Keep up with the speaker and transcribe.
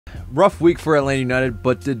Rough week for Atlanta United,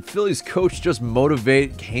 but did Philly's coach just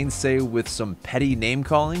motivate Heinze with some petty name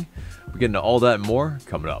calling? We're getting to all that and more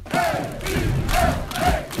coming up.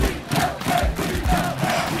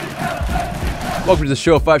 Welcome to the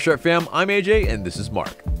show, 5 Sharp Fam. I'm AJ, and this is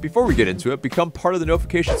Mark. Before we get into it, become part of the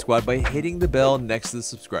notification squad by hitting the bell next to the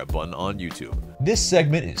subscribe button on YouTube. This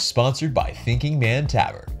segment is sponsored by Thinking Man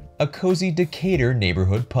Tavern, a cozy Decatur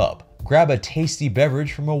neighborhood pub. Grab a tasty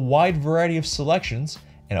beverage from a wide variety of selections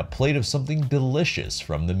and a plate of something delicious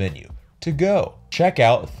from the menu. To go, check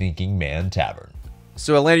out Thinking Man Tavern.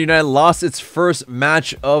 So Atlanta United lost its first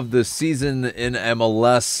match of the season in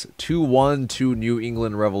MLS, 2-1 to New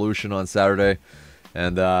England Revolution on Saturday.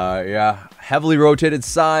 And yeah, heavily rotated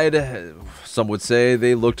side. Some would say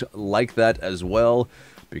they looked like that as well,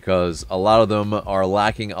 because a lot of them are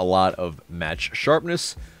lacking a lot of match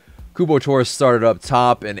sharpness. Cubo Torres started up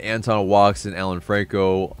top, and Anton Walks and Alan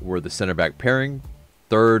Franco were the center back pairing.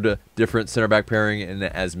 Third different center back pairing in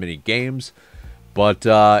as many games. But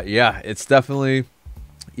yeah, it's definitely,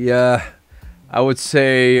 yeah, I would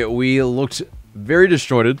say we looked very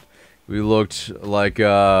disjointed. We looked like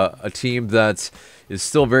a team that is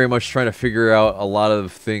still very much trying to figure out a lot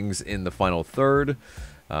of things in the final third.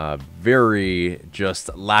 Very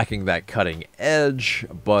just lacking that cutting edge.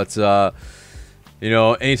 But, you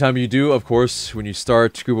know, anytime you do, of course, when you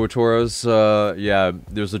start Cubo Torres, yeah,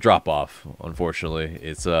 there's a drop-off, unfortunately.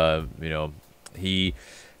 It's, you know, he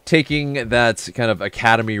taking that kind of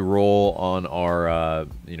academy role on our,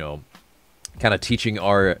 you know, kind of teaching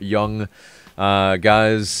our young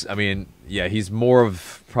guys. I mean, yeah, he's more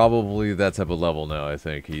of probably that type of level now, I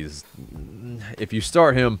think. He's, if you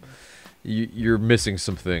start him, you're missing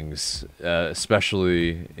some things,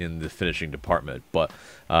 especially in the finishing department. But,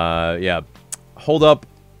 yeah, hold up.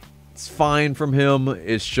 It's fine from him.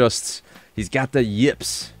 It's just he's got the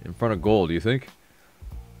yips in front of goal, do you think?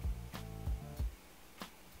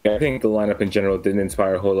 I think the lineup in general didn't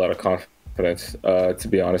inspire a whole lot of confidence, to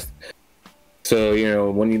be honest. So, you know,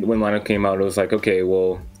 when lineup came out, it was like, okay,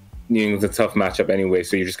 well, New England's a tough matchup anyway,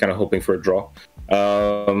 so you're just kind of hoping for a draw.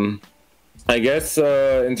 I guess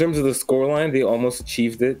in terms of the scoreline, they almost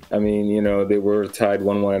achieved it. I mean, you know, they were tied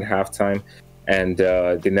 1-1 at halftime, and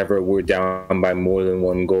they never were down by more than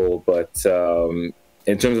one goal. But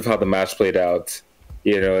in terms of how the match played out,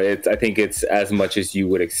 you know, I think it's as much as you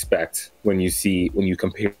would expect when you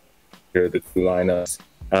compare the two lineups.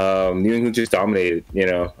 New England just dominated, you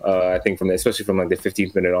know. I think especially from like the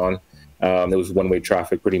 15th minute on, there was one-way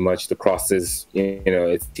traffic pretty much. The crosses, you know,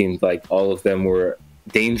 it seemed like all of them were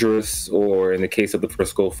dangerous, or in the case of the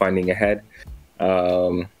first goal, finding ahead.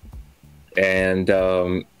 The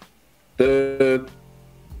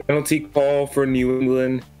penalty call for New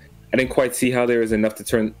England, I didn't quite see how there was enough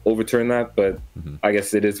to overturn that, but I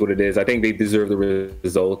guess it is what it is. I think they deserve the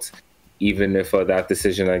result, even if that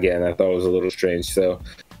decision, again, I thought was a little strange. So,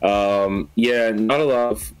 yeah, not a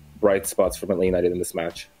lot of bright spots from Atlanta United in this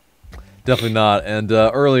match. Definitely not. And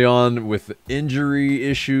early on with injury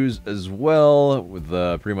issues as well, with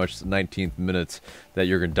pretty much the 19th minute that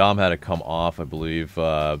Jurgen Damm had to come off, I believe,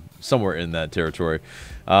 somewhere in that territory,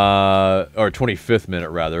 or 25th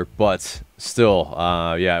minute rather. But still,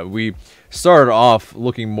 yeah, we started off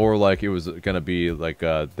looking more like it was going to be like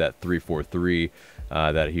that 3-4-3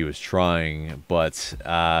 that he was trying. But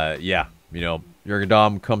yeah, you know, Jurgen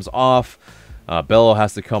Damm comes off. Bello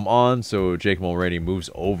has to come on, so Jake Mulroney moves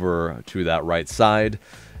over to that right side.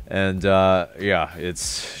 And, yeah,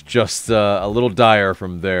 it's just a little dire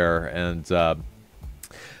from there. And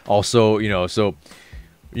also, you know, so,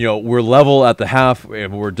 you know, we're level at the half,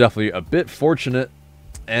 and we're definitely a bit fortunate.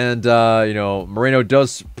 And, you know, Moreno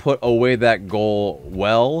does put away that goal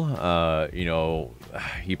well. You know,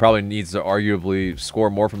 he probably needs to arguably score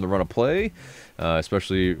more from the run of play.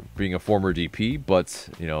 Especially being a former DP, but,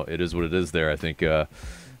 you know, it is what it is there. I think, you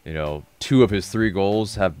know, 2 of his 3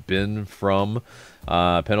 goals have been from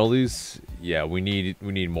penalties. Yeah, we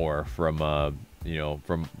need more from, you know,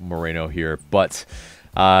 from Moreno here. But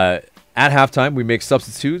at halftime, we make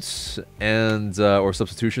substitutes, and or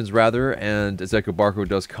substitutions, rather, and Ezekiel Barco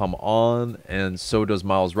does come on, and so does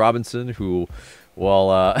Miles Robinson, who,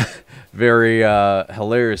 well, very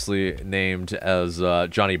hilariously named as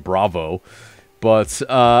Johnny Bravo. But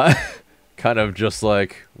kind of just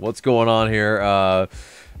like, what's going on here?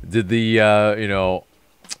 Did the, you know,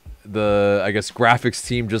 I guess, graphics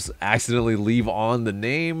team just accidentally leave on the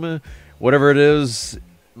name? Whatever it is,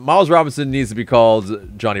 Miles Robinson needs to be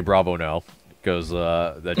called Johnny Bravo now, because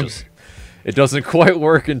that just, it doesn't quite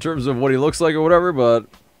work in terms of what he looks like or whatever. But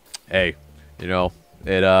hey, you know,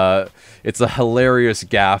 it's a hilarious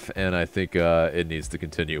gaffe, and I think it needs to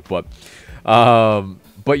continue. But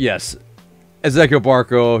But yes, Ezequiel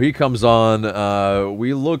Barco, he comes on.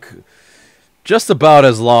 We look just about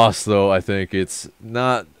as lost, though. I think it's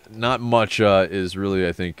not much is really,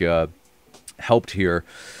 I think, helped here.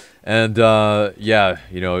 And yeah,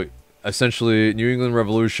 you know, essentially New England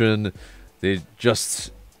Revolution, they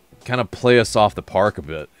just kind of play us off the park a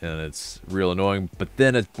bit, and it's real annoying. But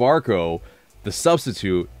then it's Barco, the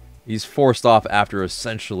substitute, he's forced off after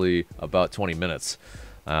essentially about 20 minutes,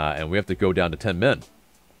 and we have to go down to 10 men.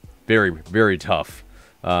 Very, very tough.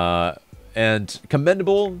 And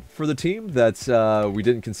commendable for the team that we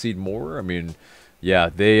didn't concede more. I mean, yeah,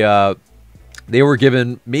 they were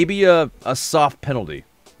given maybe a soft penalty,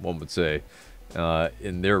 one would say,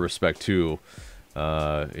 in their respect too.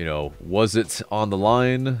 You know, was it on the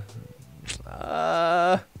line?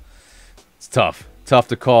 It's tough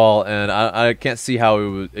to call, and I can't see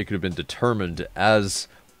how it could have been determined as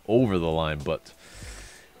over the line, but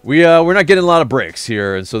we're not getting a lot of breaks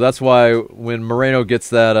here, and so that's why when Moreno gets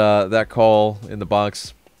that call in the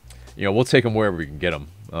box, you know, we'll take him wherever we can get him.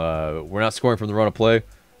 We're not scoring from the run of play.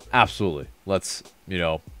 Absolutely. Let's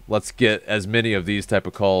get as many of these type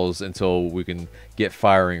of calls until we can get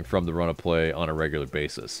firing from the run of play on a regular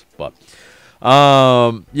basis. But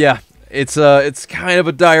yeah, it's kind of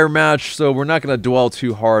a dire match, so we're not going to dwell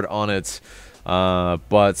too hard on it.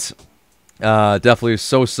 But definitely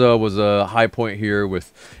Sosa was a high point here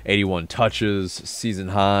with 81 touches, season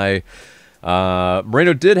high.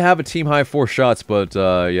 Moreno did have a team high 4 shots, but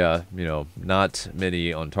yeah, you know, not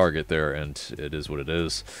many on target there, and it is what it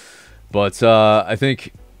is. But I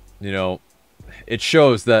think, you know, it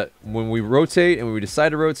shows that when we rotate and when we decide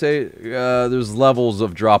to rotate, there's levels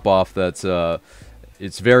of drop off that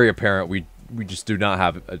it's very apparent we just do not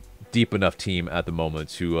have a deep enough team at the moment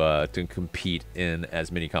to compete in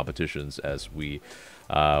as many competitions as we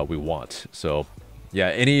want. So yeah,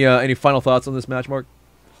 any final thoughts on this match, Mark?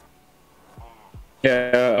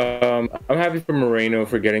 Yeah, I'm happy for Moreno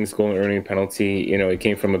for getting his goal and earning a penalty. You know, it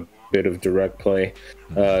came from a bit of direct play,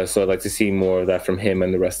 so I'd like to see more of that from him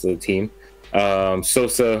and the rest of the team.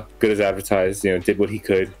 Sosa, good as advertised, you know, did what he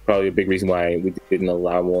could. Probably a big reason why we didn't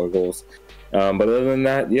allow more goals. But other than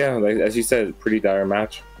that, yeah, like, as you said, pretty dire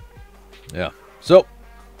match. Yeah. So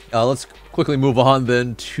let's quickly move on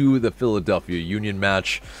then to the Philadelphia Union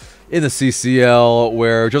match in the CCL,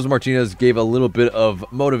 where Josef Martinez gave a little bit of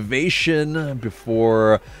motivation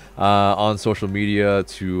before on social media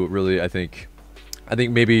to really, I think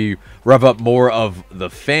maybe rev up more of the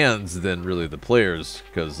fans than really the players,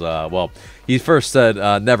 because well, he first said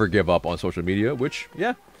never give up on social media, which,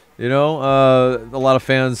 yeah, you know, a lot of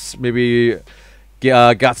fans maybe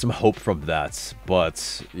got some hope from that.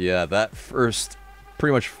 But yeah, that first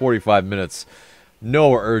pretty much 45 minutes,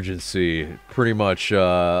 no urgency, pretty much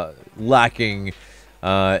lacking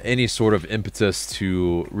any sort of impetus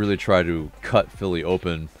to really try to cut Philly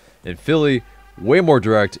open. And Philly, way more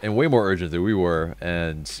direct and way more urgent than we were,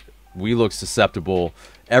 and we looked susceptible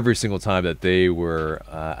every single time that they were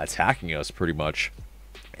attacking us, pretty much.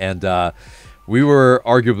 And we were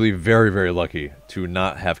arguably very, very lucky to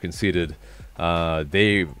not have conceded.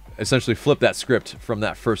 They essentially flipped that script from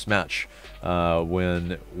that first match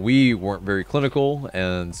when we weren't very clinical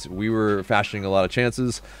and we were fashioning a lot of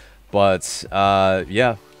chances. But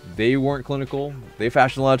yeah, they weren't clinical. They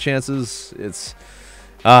fashioned a lot of chances. It's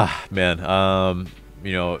man,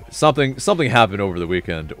 you know, something happened over the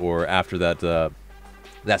weekend or after that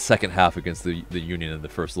that second half against the Union in the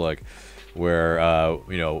first leg, where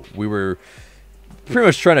you know, we were pretty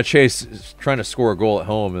much trying to score a goal at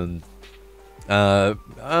home, and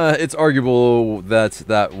it's arguable that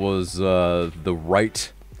that was the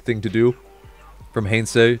right thing to do from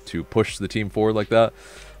Heinze, to push the team forward like that,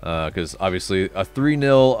 because obviously a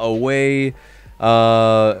 3-0 away,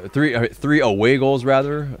 three away goals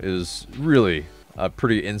rather, is really a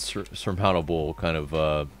pretty insurmountable kind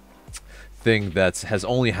of thing that has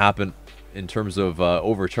only happened in terms of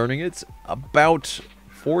overturning it about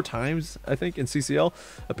 4 times, I think, in CCL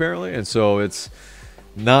apparently, and so it's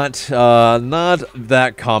not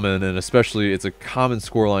that common, and especially it's a common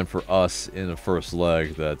scoreline for us in the first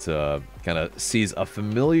leg that kind of sees a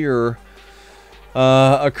familiar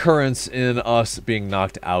occurrence in us being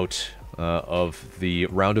knocked out of the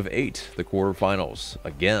round of 8, the quarterfinals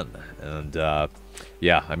again. And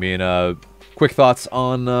yeah, I mean, quick thoughts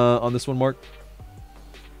on this one, Mark?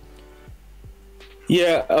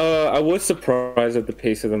 Yeah, I was surprised at the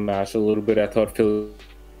pace of the match a little bit. I thought Philly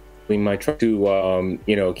might try to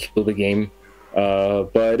you know, kill the game,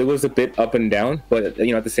 but it was a bit up and down. But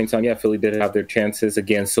you know, at the same time, yeah, Philly did have their chances.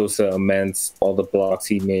 Again, Sosa immense, all the blocks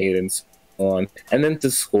he made and so on, and then to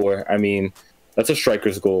score. I mean, that's a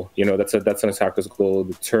striker's goal. You know, that's an attacker's goal.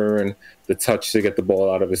 The turn, the touch to get the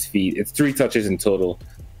ball out of his feet. It's 3 touches in total,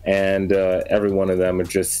 and every one of them are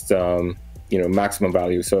just maximum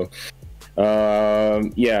value. So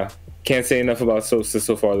yeah, can't say enough about Sosa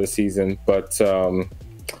so far this season, but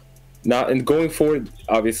not and going forward,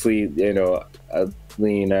 obviously, it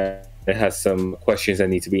has some questions that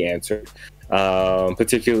need to be answered,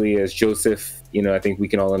 particularly as Josef. I think we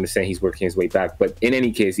can all understand he's working his way back. But in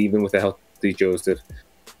any case, even with a healthy Josef,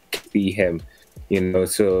 be him.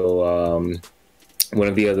 So one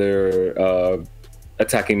of the other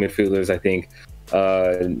attacking midfielders, I think,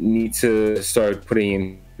 need to start putting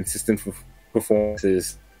in consistent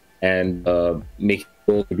performances and making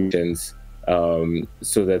goal contributions,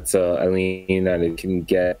 so that Atlanta United can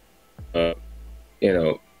get, on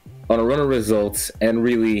a run of results and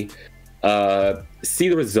really see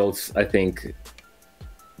the results. I think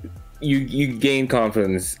you gain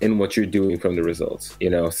confidence in what you're doing from the results,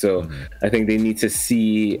 so I think they need to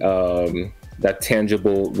see that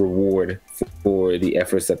tangible reward for the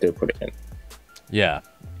efforts that they're putting in. Yeah,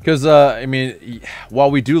 because I mean, while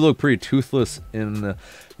we do look pretty toothless in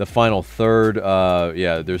the final third,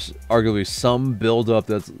 yeah, there's arguably some build-up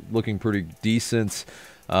that's looking pretty decent,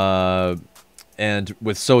 and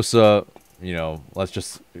with Sosa, let's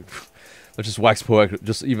just wax poetic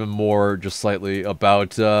just even more, just slightly,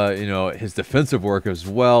 about his defensive work as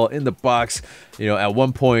well in the box. At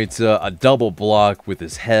one point, a double block with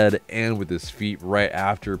his head and with his feet right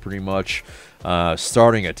after, pretty much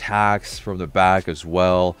starting attacks from the back as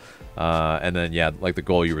well. And then, yeah, like the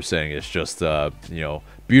goal you were saying, is just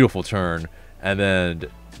beautiful turn, and then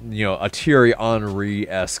a Thierry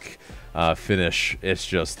Henry-esque finish. It's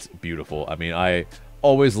just beautiful. I mean, I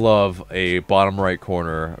always love a bottom right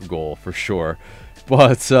corner goal for sure,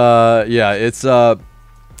 but yeah, it's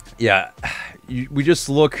we just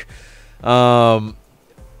look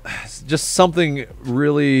just something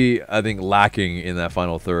really, I think, lacking in that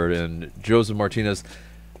final third. And Josef Martinez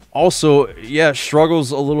also, yeah, struggles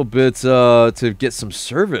a little bit to get some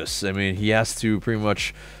service. I mean, he has to pretty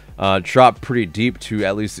much drop pretty deep to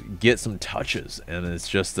at least get some touches, and it's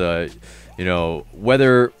just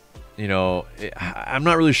whether I'm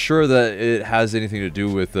not really sure that it has anything to do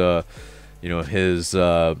with his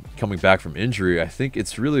coming back from injury. I think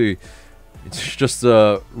it's just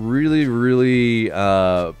a really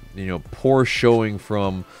poor showing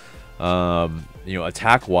from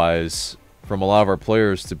attack wise from a lot of our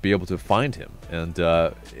players to be able to find him. And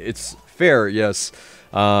it's fair, yes,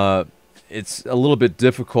 it's a little bit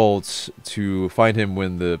difficult to find him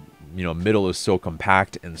when the middle is so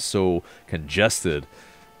compact and so congested.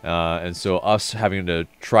 And so us having to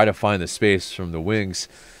try to find the space from the wings,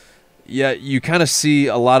 yeah, you kind of see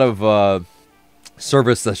a lot of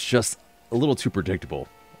service that's just a little too predictable.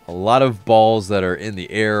 A lot of balls that are in the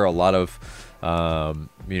air, a lot of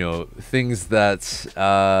things that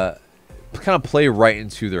kind of play right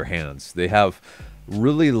into their hands. They have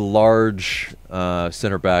really large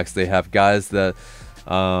center backs. They have guys that,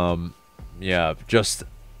 just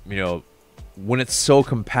when it's so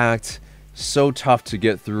compact, so tough to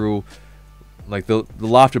get through, like the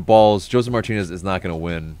lofted balls, Josef Martinez is not going to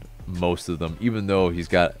win most of them, even though he's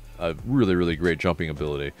got a really great jumping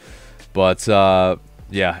ability. But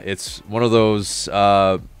yeah, it's one of those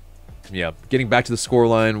getting back to the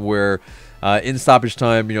scoreline where in stoppage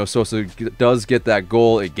time, Sosa does get that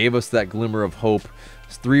goal. It gave us that glimmer of hope.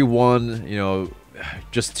 It's 3-1,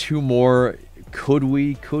 just 2 more. Could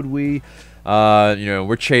we?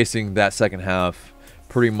 We're chasing that second half,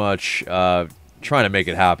 pretty much trying to make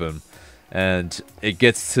it happen, and it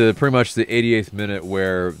gets to pretty much the 88th minute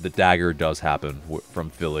where the dagger does happen from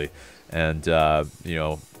Philly, and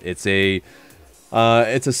it's a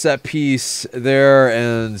set piece there,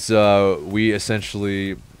 and we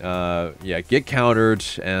essentially get countered,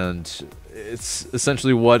 and it's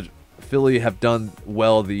essentially what Philly have done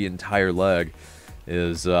well the entire leg,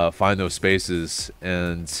 is find those spaces.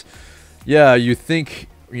 And yeah, you think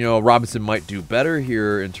Robinson might do better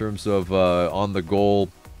here in terms of on the goal.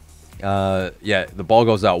 Yeah, the ball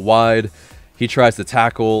goes out wide. He tries to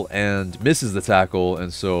tackle and misses the tackle,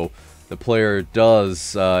 and so the player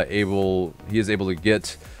is able to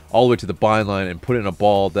get all the way to the byline and put in a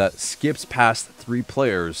ball that skips past 3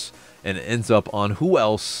 players and ends up on who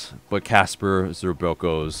else but Kasper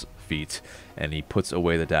Zerboko's feet, and he puts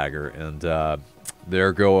away the dagger. And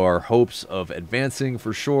there go our hopes of advancing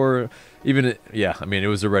for sure. Even, yeah, I mean, it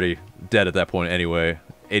was already dead at that point anyway.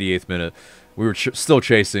 88th minute, we were still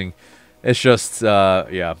chasing. It's just,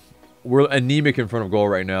 yeah, we're anemic in front of goal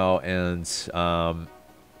right now. And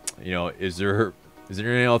is there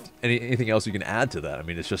anything else you can add to that? I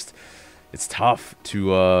mean, it's just, it's tough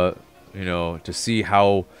to you know, to see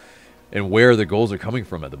how and where the goals are coming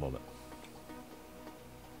from at the moment.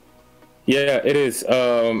 Yeah, it is.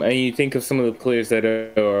 And you think of some of the players that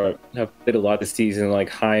have played a lot this season, like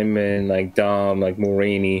Hyman, like Dom, like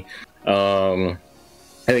Mulroney. I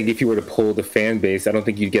think if you were to poll the fan base, I don't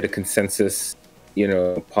think you'd get a consensus, you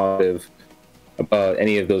know, positive about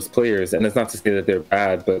any of those players. And it's not to say that they're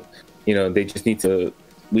bad, but you know, they just need to.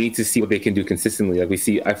 We need to see what they can do consistently. Like we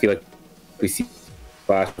see, I feel like we see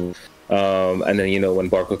Flash, and then you know, when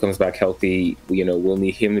Barco comes back healthy, you know, we'll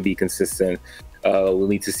need him to be consistent. We'll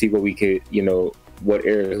need to see what we could, you know, what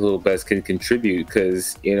Eric Lopez can contribute,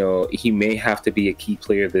 because you know he may have to be a key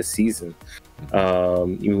player this season,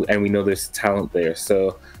 and we know there's talent there.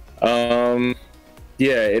 So,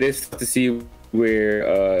 yeah, it is tough to see where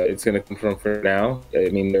it's going to come from for now. I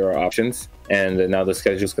mean, there are options, and now the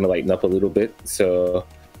schedule's going to lighten up a little bit. So,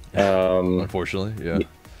 unfortunately, yeah,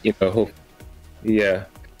 you know, yeah.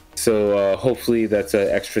 So hopefully that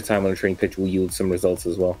extra time on the training pitch will yield some results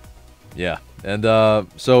as well. Yeah, and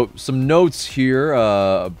so some notes here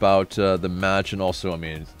about the match, and also, I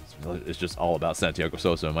mean, it's just all about Santiago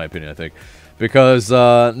Sosa, in my opinion, I think, because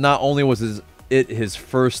not only was his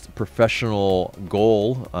first professional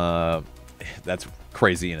goal, that's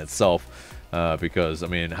crazy in itself, because, I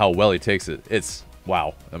mean, how well he takes it, it's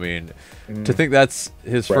wow. I mean, to think that's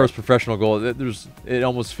his first professional goal, it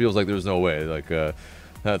almost feels like there's no way. Like,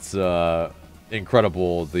 that's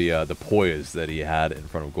incredible, the poise that he had in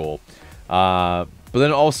front of goal. But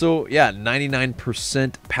then also, yeah,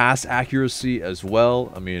 99% pass accuracy as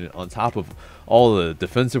well. I mean, on top of all the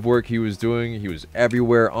defensive work he was doing, he was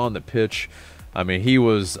everywhere on the pitch. I mean, he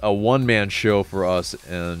was a one-man show for us,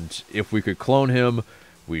 and if we could clone him,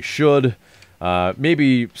 we should.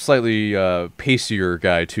 Maybe slightly pacier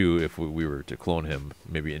guy, too, if we were to clone him.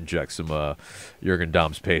 Maybe inject some Jürgen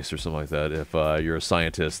Damm's pace or something like that, if you're a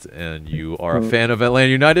scientist and you are a fan of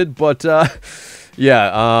Atlanta United. But,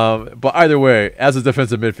 yeah, but either way, as a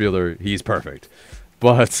defensive midfielder, he's perfect.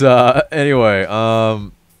 But anyway,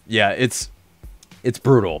 yeah, it's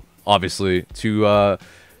brutal, obviously, to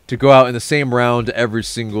go out in the same round every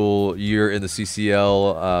single year in the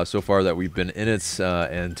CCL so far that we've been in it,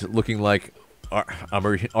 and looking like,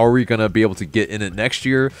 are we going to be able to get in it next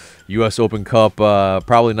year? U.S. Open Cup,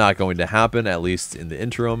 probably not going to happen, at least in the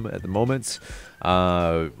interim at the moment.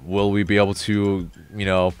 Will we be able to, you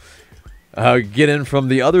know, get in from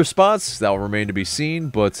the other spots? That will remain to be seen,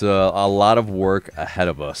 but a lot of work ahead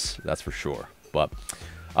of us, that's for sure. But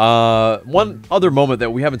one other moment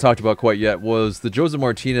that we haven't talked about quite yet was the Josef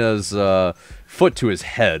Martinez foot to his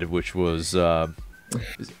head, which was that,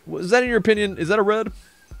 in your opinion, is that a red?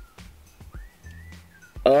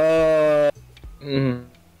 I mean,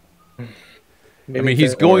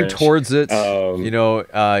 he's going towards it. You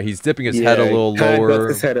know, he's dipping his head a little lower.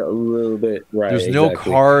 His head a little bit. Right. There's no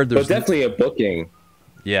card. There's but definitely a booking.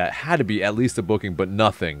 Yeah, it had to be at least a booking, but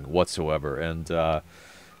nothing whatsoever. And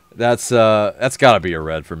that's got to be a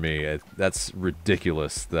red for me. That's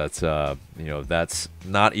ridiculous. That you know, that's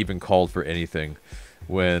not even called for anything.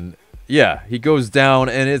 When he goes down,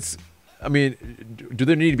 and it's. I mean, do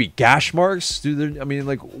there need to be gash marks? I mean,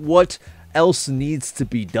 like, what else needs to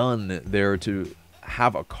be done there to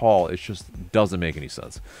have a call? It just doesn't make any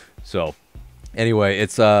sense. So, anyway,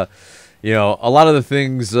 it's you know, a lot of the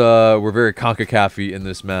things were very CONCACAF-y in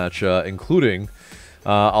this match, including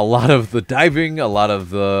a lot of the diving, a lot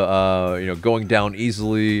of the you know, going down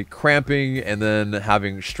easily, cramping, and then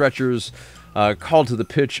having stretchers called to the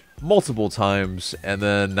pitch multiple times and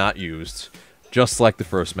then not used. Just like the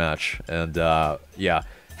first match, and yeah,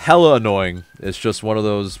 hella annoying. It's just one of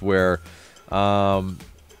those where,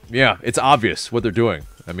 yeah, it's obvious what they're doing.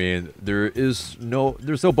 I mean, there's no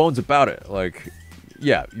bones about it. Like,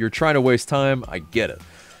 yeah, you're trying to waste time. I get it,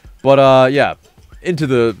 but yeah,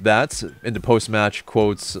 into post-match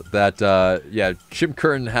quotes that yeah, Jim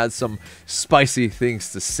Curtin had some spicy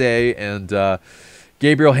things to say, and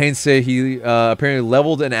Gabriel Heinze, he apparently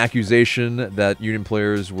leveled an accusation that Union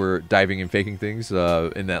players were diving and faking things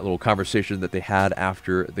in that little conversation that they had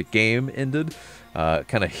after the game ended.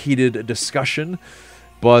 Kind of heated discussion.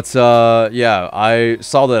 But, yeah, I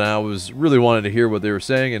saw that and I was really wanted to hear what they were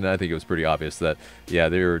saying, and I think it was pretty obvious that, yeah,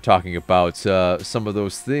 they were talking about some of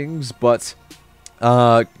those things. But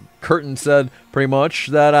Curtin said pretty much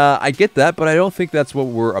that I get that, but I don't think that's what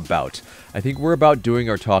we're about. I think we're about doing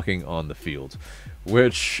our talking on the field.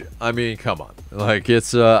 Which, I mean, come on. Like,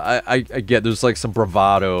 it's, I get there's, like, some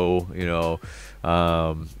bravado, you know,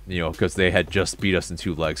 because they had just beat us in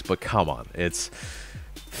 2 legs. But come on. It's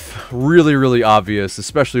really, really obvious,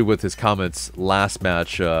 especially with his comments last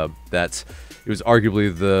match, that it was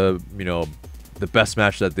arguably the, you know, the best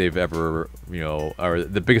match that they've ever, you know, or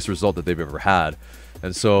the biggest result that they've ever had.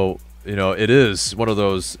 And so, you know, it is one of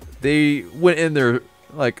those, they went in there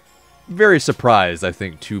like very surprised, I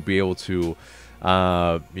think, to be able to,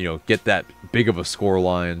 you know, get that big of a score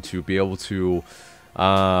line, to be able to, you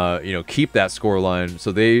know, keep that score line.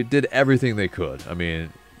 So they did everything they could. I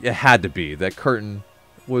mean, it had to be that Curtin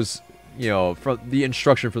was, you know, from the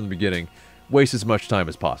instruction from the beginning, waste as much time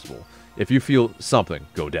as possible. If you feel something,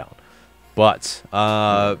 go down. But,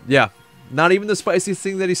 yeah, not even the spiciest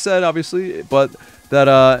thing that he said, obviously, but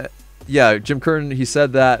that, yeah, Jim Curtin, he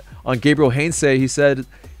said that on Gabriel Heinze, he said,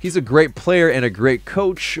 he's a great player and a great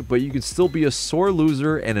coach, but you can still be a sore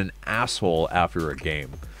loser and an asshole after a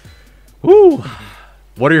game. Woo!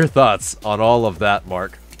 What are your thoughts on all of that,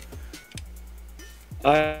 Mark?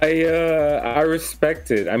 I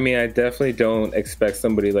respect it. I mean, I definitely don't expect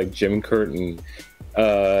somebody like Jim Curtin,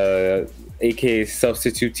 aka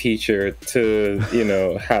substitute teacher, to, you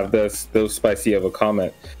know, have those spicy of a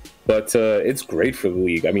comment. But it's great for the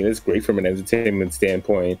league. I mean, it's great from an entertainment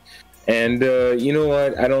standpoint. And you know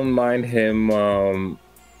what? I don't mind him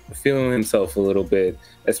feeling himself a little bit,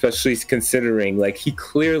 especially considering, like, he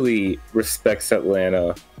clearly respects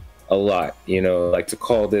Atlanta a lot, you know, like, to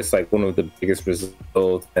call this like one of the biggest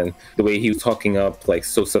results, and the way he was talking up like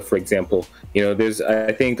Sosa, for example, you know, there's,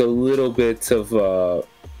 I think, a little bit of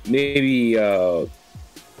maybe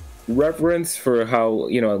reverence for how,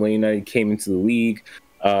 you know, Atlanta United came into the league,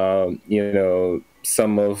 you know,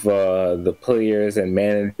 some of the players and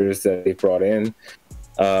managers that they brought in.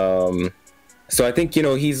 So I think, you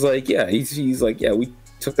know, he's like, yeah, he's like, yeah, we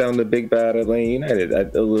took down the big bad Atlanta United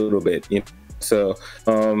a little bit, you know. So,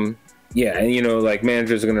 yeah, and, you know, like,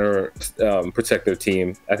 managers are going to protect their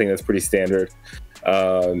team. I think that's pretty standard.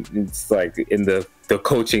 It's like in the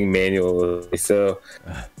coaching manual. So,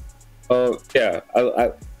 yeah,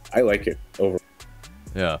 I like it over.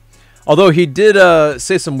 Yeah. Although he did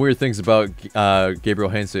say some weird things about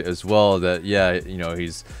Gabriel Heinze as well, that, yeah, you know,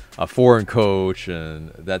 he's a foreign coach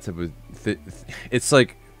and that type of it's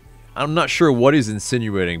like, I'm not sure what he's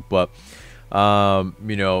insinuating, but,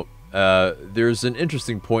 you know, there's an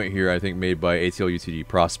interesting point here, I think, made by ATL UTD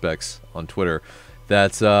prospects on Twitter,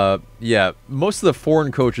 that, yeah, most of the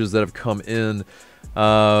foreign coaches that have come in,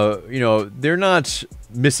 you know, they're not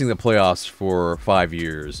missing the playoffs for 5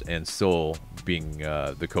 years and still being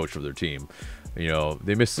the coach of their team. You know,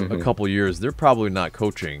 they missed a couple years. They're probably not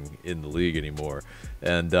coaching in the league anymore.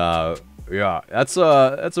 And yeah, that's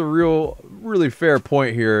a really fair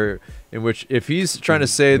point here, in which if he's trying to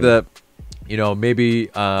say that, you know, maybe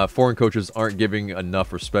foreign coaches aren't giving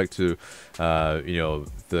enough respect to, you know,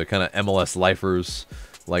 the kind of MLS lifers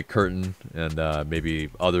like Curtin and maybe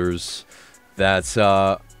others, that's,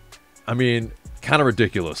 I mean, kind of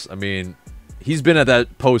ridiculous. I mean, he's been at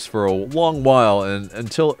that post for a long while, and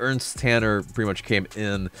until Ernst Tanner pretty much came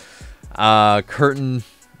in, Curtin,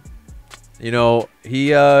 you know,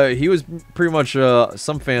 he was pretty much,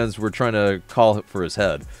 some fans were trying to call for his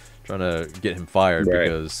head, trying to get him fired, right,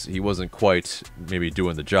 because he wasn't quite maybe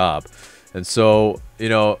doing the job. And so, you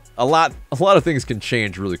know, a lot of things can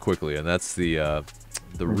change really quickly, and that's the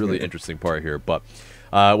really interesting part here. But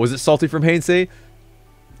was it salty from Heinze?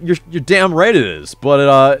 You're damn right it is,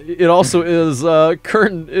 but it also is,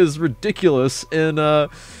 Curtin is ridiculous in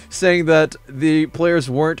saying that the players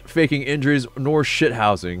weren't faking injuries nor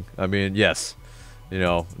shithousing. I mean, yes, you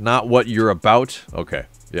know, not what you're about. Okay,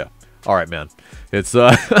 yeah, all right, man. It's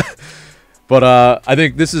but I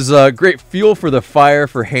think this is a great fuel for the fire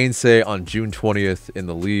for Heinze on June 20th in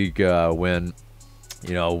the league, when,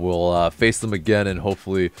 you know, we'll face them again, and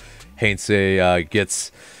hopefully Heinze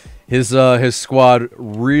gets his squad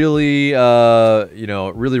really, you know,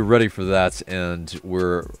 really ready for that, and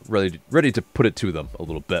we're ready to put it to them a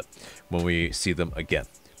little bit when we see them again.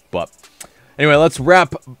 But anyway, let's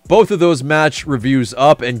wrap both of those match reviews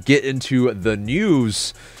up and get into the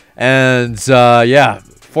news. And yeah,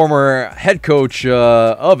 former head coach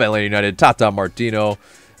of Atlanta United, Tata Martino,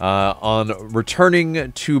 on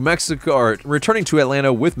returning to Mexico, or returning to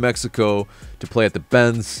Atlanta with Mexico to play at the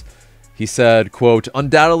Benz. He said, quote,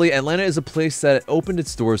 "Undoubtedly, Atlanta is a place that opened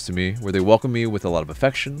its doors to me, where they welcome me with a lot of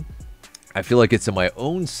affection. I feel like it's in my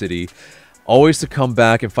own city, always to come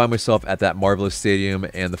back and find myself at that marvelous stadium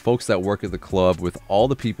and the folks that work at the club, with all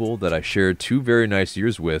the people that I shared 2 very nice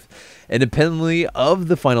years with, independently of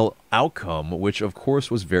the final outcome, which of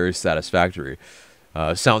course was very satisfactory."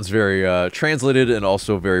 Sounds very translated and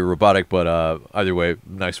also very robotic, but either way,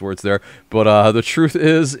 nice words there. But the truth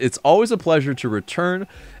is, it's always a pleasure to return,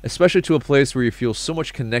 especially to a place where you feel so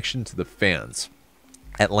much connection to the fans.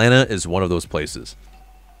 Atlanta is one of those places.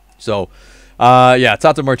 So, yeah,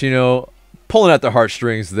 Tata Martino pulling at the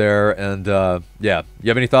heartstrings there. And yeah, you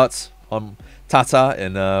have any thoughts on Tata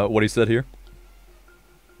and what he said here?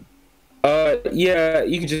 Yeah,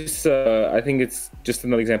 you can just, I think it's just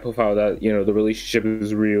another example of how that, you know, the relationship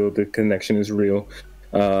is real, the connection is real.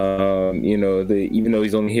 You know, even though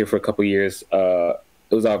he's only here for a couple of years,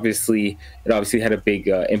 it obviously had a big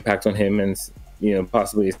impact on him and, you know,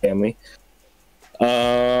 possibly his family.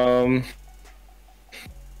 And,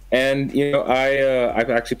 you know,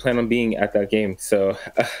 I've actually planned on being at that game. So,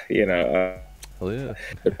 you know, Hell yeah.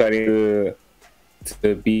 planning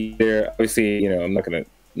to be there. Obviously, you know, I'm not going to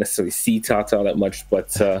necessarily see Tata all that much, but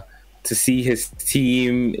to see his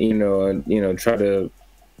team, you know, try to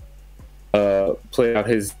play out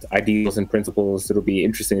his ideals and principles, it'll be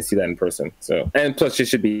interesting to see that in person. So, and plus, it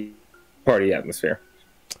should be party atmosphere.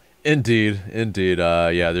 Indeed.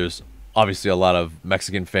 Yeah, there's obviously a lot of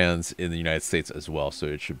Mexican fans in the United States as well, so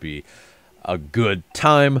it should be a good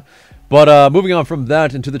time. But moving on from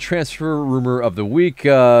that into the transfer rumor of the week,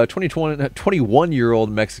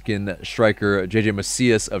 21-year-old Mexican striker JJ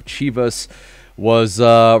Macias of Chivas was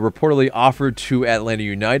reportedly offered to Atlanta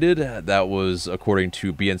United. That was according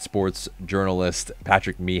to BN Sports journalist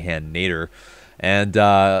Patrick Meehan Nader. And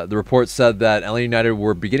the report said that Atlanta United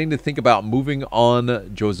were beginning to think about moving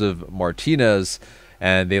on Josef Martinez,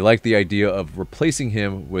 and they liked the idea of replacing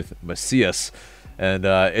him with Macias. And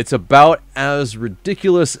it's about as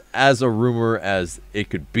ridiculous as a rumor as it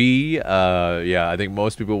could be. Yeah, I think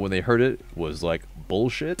most people, when they heard it, was like,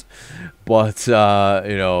 bullshit. But, you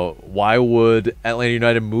know, why would Atlanta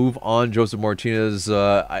United move on Josef Martinez?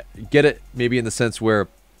 I get it, maybe in the sense where,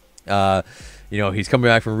 you know, he's coming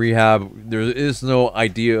back from rehab. There is no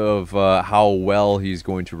idea of how well he's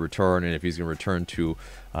going to return and if he's going to return to,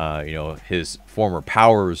 you know, his former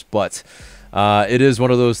powers. But it is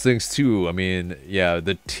one of those things too. I mean, yeah,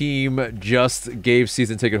 the team just gave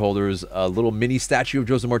season ticket holders a little mini statue of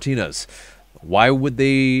Josef Martinez. Why would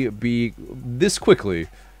they be this quickly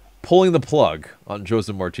pulling the plug on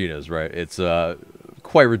Josef Martinez, right? It's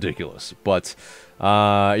quite ridiculous. But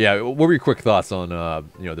yeah, what were your quick thoughts on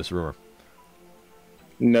you know, this rumor?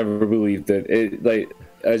 Never believed it. It, like,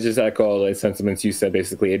 I just echo all the sentiments you said.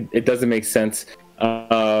 Basically, it doesn't make sense.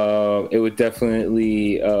 It would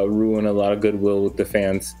definitely ruin a lot of goodwill with the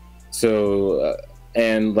fans. So,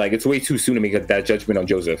 and like, it's way too soon to make that judgment on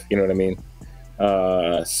Josef. You know what I mean?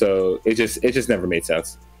 So it just never made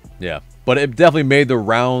sense. Yeah, but it definitely made the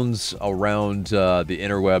rounds around the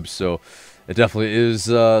interwebs. So it definitely is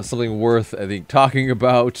something worth, I think, talking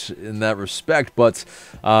about in that respect. But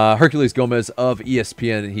Herculez Gomez of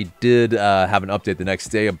ESPN, he did have an update the next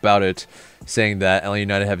day about it, saying that LA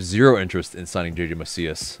United have zero interest in signing JJ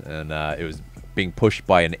Macias, and it was being pushed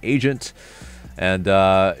by an agent. And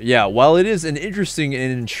yeah, while it is an interesting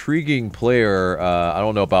and intriguing player, I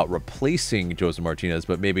don't know about replacing Josef Martinez,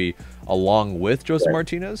 but maybe along with Josef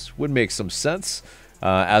Martinez would make some sense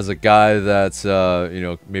as a guy that's, you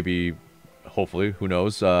know, maybe, hopefully, who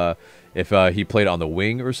knows, if he played on the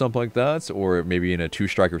wing or something like that, or maybe in a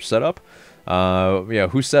two-striker setup. Yeah,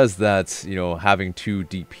 who says that, you know, having two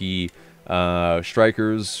DP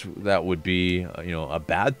strikers, that would be, you know, a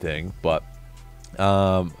bad thing? But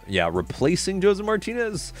yeah, replacing Josef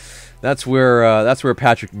Martinez, that's where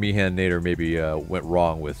Patrick Meehan Nader maybe went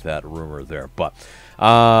wrong with that rumor there. But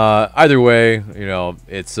either way, you know,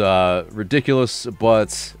 it's ridiculous.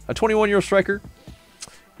 But a 21-year-old striker,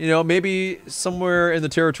 you know, maybe somewhere in the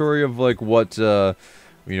territory of like what you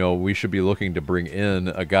know, we should be looking to bring in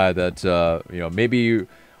a guy that you know, maybe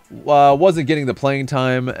wasn't getting the playing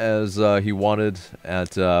time as he wanted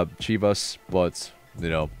at Chivas, but you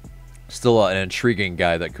know, still an intriguing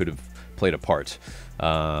guy that could have played a part.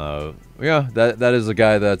 Yeah, that is a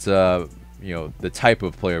guy that's, you know, the type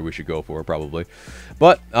of player we should go for, probably.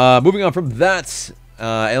 But moving on from that,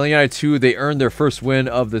 LA United 2, they earned their first win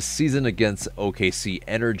of the season against OKC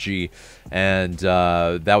Energy. And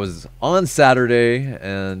that was on Saturday,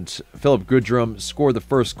 and Philip Goodrum scored the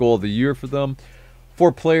first goal of the year for them.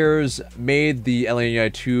 4 players made the LA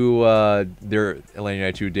United 2 their LA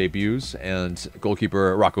United 2 debuts, and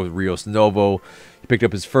goalkeeper Rocco Rios Novo, he picked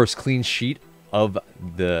up his first clean sheet of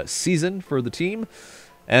the season for the team.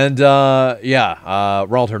 And yeah,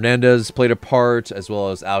 Ronald Hernandez played a part, as well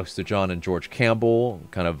as Alex DeJohn and George Campbell,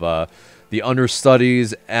 kind of the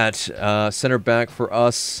understudies at center back for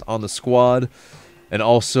us on the squad. And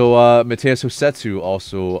also Mateus Hosetu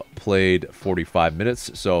also played 45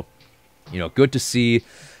 minutes. So, you know, good to see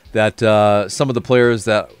that some of the players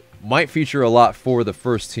that might feature a lot for the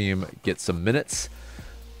first team get some minutes.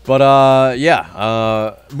 But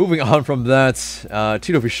yeah, moving on from that,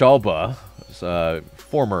 Tito Vichalba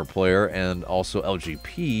former player, and also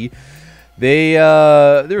LGP.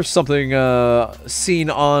 There's something seen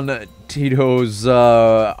on Tito's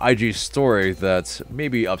IG story that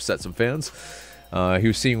maybe upset some fans. He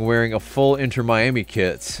was seen wearing a full Inter Miami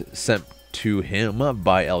kit sent to him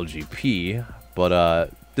by LGP. But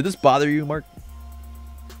did this bother you, Mark?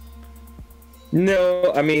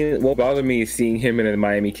 No, I mean, what bothered me is seeing him in a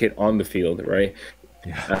Miami kit on the field, right?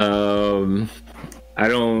 Yeah. I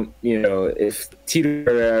don't, if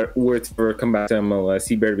Tito were to come back to MLS,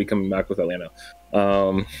 he better be coming back with Atlanta.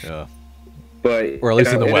 Yeah. But or at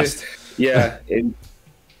least in the West. Yeah,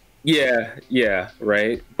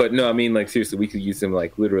 right. But no, I mean, like, seriously, we could use him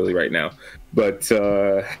like literally right now. But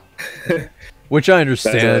which I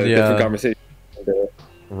understand. That's a yeah. different conversation.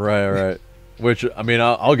 Right. Which, I mean,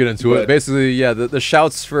 I'll get into it. Basically, yeah, the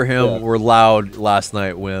shouts for him were loud last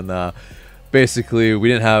night when basically we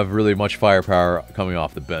didn't have really much firepower coming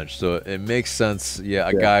off the bench. So it makes sense. Yeah,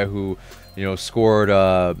 a guy who, scored,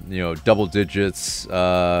 double digits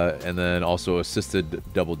and then also assisted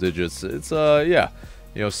double digits. It's,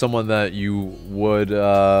 someone that you would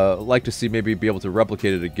like to see maybe be able to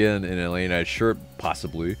replicate it again in an Atlanta United shirt,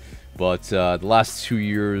 possibly. But the last 2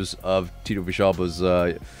 years of Tito Villalba's,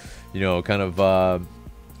 kind of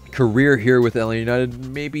career here with Atlanta United,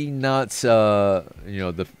 maybe not,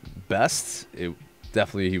 the best. It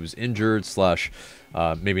definitely, he was injured /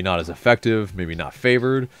 maybe not as effective, maybe not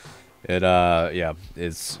favored. It,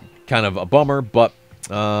 it's kind of a bummer, but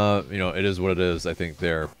it is what it is, I think,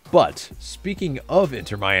 there. But speaking of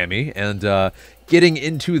Inter Miami and getting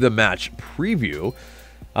into the match preview,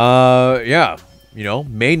 May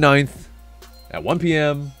 9th at 1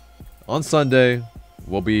 p.m. on Sunday,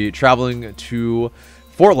 we'll be traveling to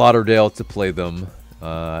Fort Lauderdale to play them.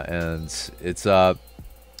 And it's,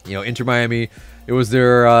 Inter Miami, it was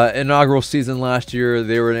their inaugural season last year.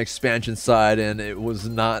 They were an expansion side, and it was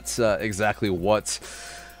not exactly what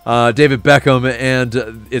David Beckham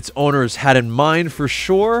and its owners had in mind for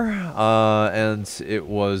sure. And it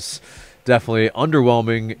was definitely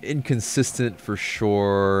underwhelming, inconsistent for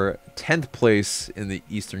sure. 10th place in the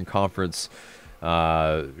Eastern Conference.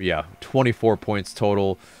 24 points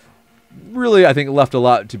total. Really, I think left a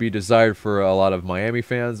lot to be desired for a lot of Miami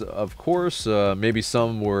fans, of course. Maybe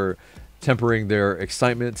some were tempering their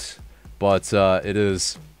excitement, but it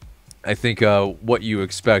is, I think, what you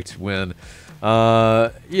expect when,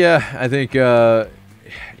 I think,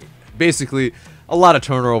 basically a lot of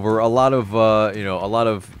turnover, a lot of, a lot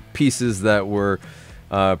of pieces that were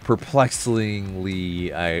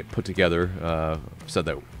perplexingly put together. Said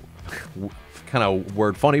that kind of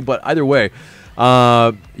word funny, but either way,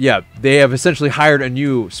 they have essentially hired a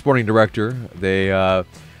new sporting director. They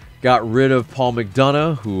got rid of Paul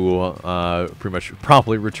McDonough, who pretty much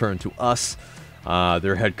promptly returned to us.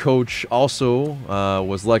 Their head coach also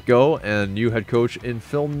was let go, and new head coach in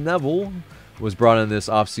Phil Neville was brought in this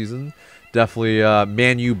offseason. Definitely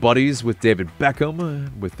Man U buddies with David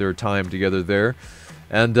Beckham with their time together there.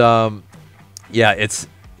 And it's,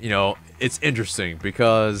 it's interesting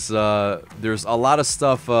because there's a lot of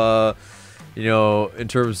stuff, in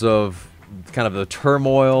terms of kind of the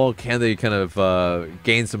turmoil. Can they kind of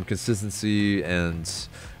gain some consistency and,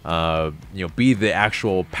 be the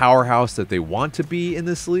actual powerhouse that they want to be in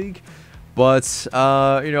this league? But,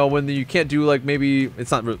 when you can't do, like, maybe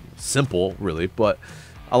it's not simple, really, but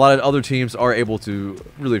a lot of other teams are able to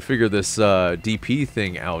really figure this DP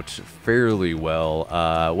thing out fairly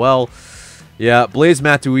well. Blaise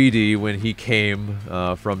Matuidi, when he came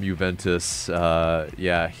from Juventus,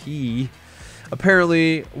 he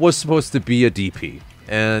apparently was supposed to be a DP.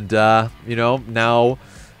 And, now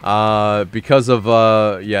because of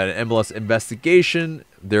an MLS investigation,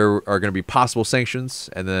 there are going to be possible sanctions,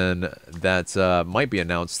 and then that might be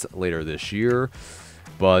announced later this year.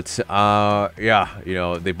 But,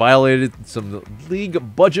 they violated some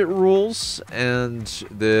league budget rules, and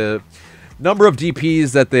the number of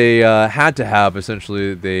DPs that they had to have,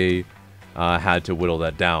 essentially, they had to whittle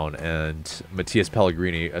that down. And Matias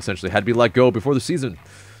Pellegrini essentially had to be let go before the season.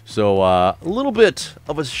 So a little bit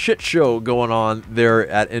of a shit show going on there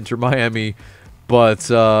at Inter Miami. But,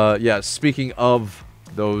 speaking of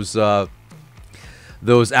those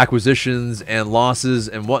acquisitions and losses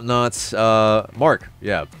and whatnot, Mark,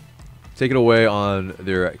 take it away on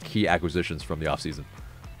their key acquisitions from the offseason.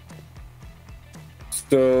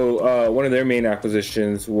 So one of their main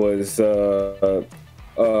acquisitions was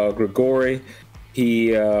Grigori.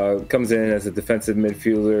 He comes in as a defensive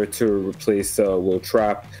midfielder to replace Will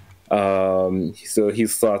Trapp. So he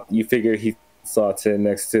slots in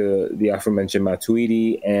next to the aforementioned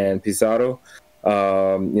Matuidi and Pizarro.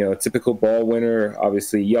 Typical ball winner,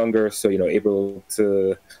 obviously younger, so able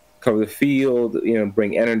to cover the field,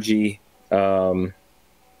 bring energy,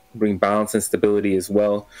 bring balance and stability as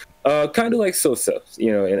well. Kind of like Sosa,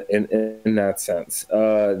 in that sense.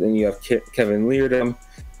 Then you have Kevin Leardom.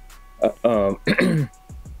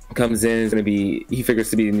 Comes in, he figures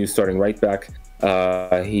to be the new starting right back.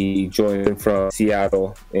 He joined him from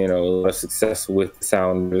Seattle, a lot of success with the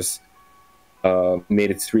Sounders.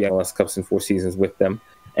 Made it to 3 MLS Cups in 4 seasons with them.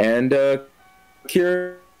 And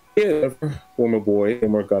Kieran,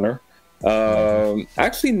 former Gunner.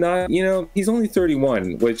 Actually not, he's only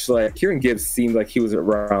 31, which Kieran Gibbs seemed like he was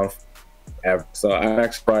around forever. So I'm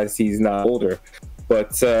actually surprised he's not older.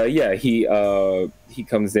 But he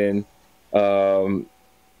comes in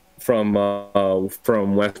from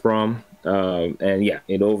West Brom,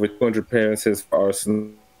 and over 200 appearances for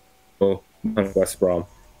Arsenal, West Brom.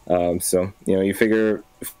 So you figure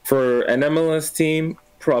for an MLS team,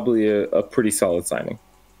 probably a pretty solid signing.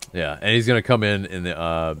 Yeah, and he's going to come in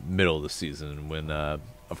the middle of the season when,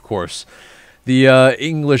 of course, the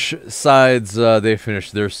English sides, they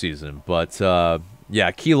finished their season. But,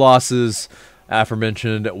 key losses,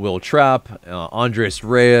 aforementioned Will Trapp, Andres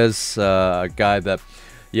Reyes, a guy that,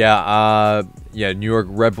 New York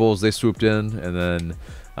Red Bulls, they swooped in, and then,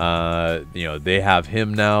 they have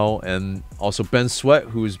him now, and also Ben Sweat,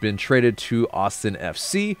 who's been traded to Austin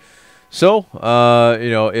FC. So,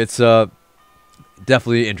 it's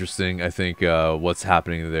definitely interesting, I think, what's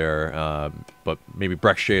happening there. But maybe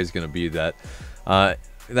Breck Shea is going to be that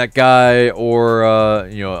guy, or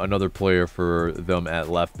another player for them at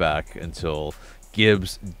left back until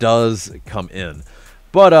Gibbs does come in.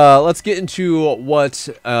 But let's get into what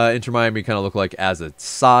Inter Miami kind of look like as a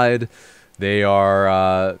side. They are,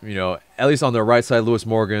 at least on their right side, Lewis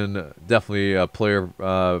Morgan, definitely a player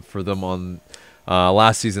for them on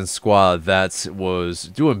last season's squad that was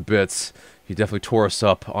doing bits. He definitely tore us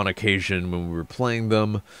up on occasion when we were playing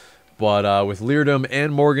them. But with Leardom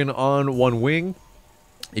and Morgan on one wing,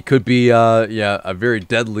 it could be, a very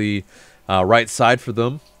deadly right side for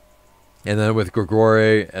them. And then with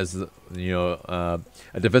Gregore as, a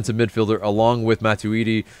defensive midfielder along with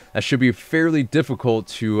Matuidi, that should be fairly difficult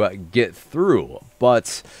to get through.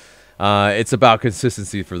 But it's about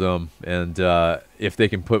consistency for them. And if they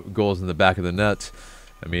can put goals in the back of the net,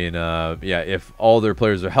 I mean, if all their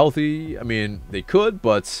players are healthy, I mean, they could.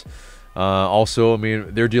 But also, I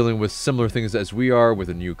mean, they're dealing with similar things as we are with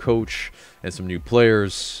a new coach and some new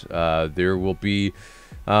players. There will be,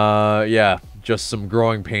 just some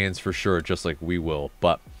growing pains for sure, just like we will.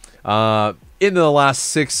 But in the last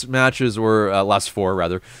 6 matches, or last 4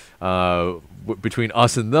 rather, between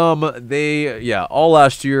us and them, they, all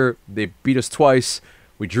last year, they beat us twice.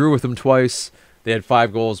 We drew with them twice. They had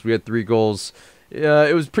 5 goals. We had 3 goals. Yeah,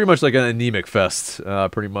 it was pretty much like an anemic fest,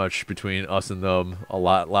 pretty much between us and them a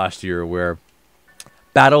lot last year, where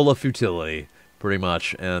battle of futility, pretty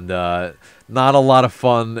much, and not a lot of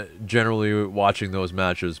fun generally watching those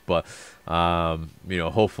matches, but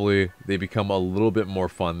hopefully they become a little bit more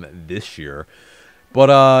fun this year.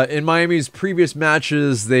 But in Miami's previous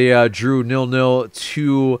matches, they drew 0-0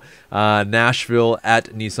 to Nashville at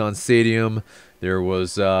Nissan Stadium. There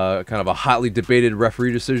was kind of a hotly debated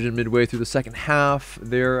referee decision midway through the second half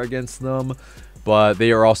there against them. But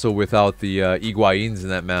they are also without the Higuains in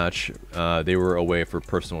that match. They were away for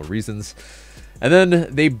personal reasons. And then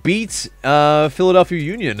they beat Philadelphia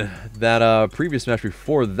Union that previous match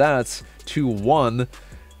before that, 2-1.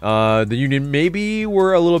 The Union maybe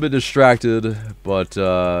were a little bit distracted, but,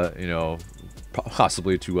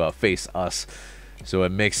 possibly to face us. So it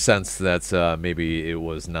makes sense that maybe it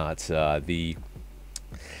was not the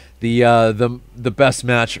best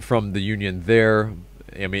match from the Union there.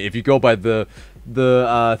 I mean, if you go by the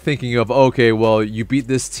thinking of, okay, well, you beat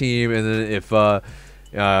this team, and then if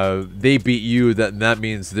they beat you, that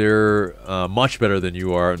means they're much better than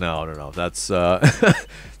you are. No. That's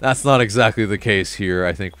that's not exactly the case here.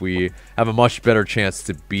 I think we have a much better chance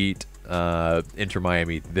to beat Inter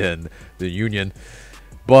Miami than the Union.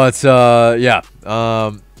 But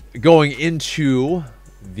going into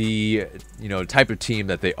the type of team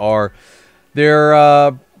that they are, they're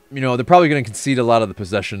probably going to concede a lot of the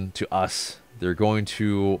possession to us. They're going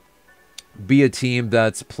to be a team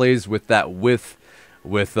that plays with that width,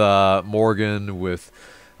 with Morgan, with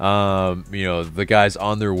the guys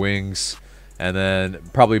on their wings, and then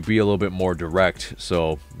probably be a little bit more direct.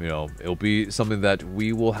 So it'll be something that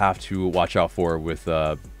we will have to watch out for with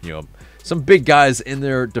some big guys in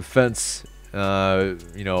their defense.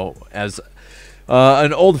 As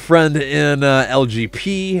An old friend in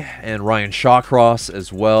LGP and Ryan Shawcross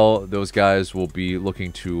as well. Those guys will be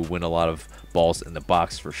looking to win a lot of balls in the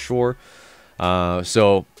box for sure.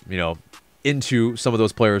 So, you know, into some of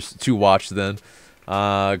those players to watch then.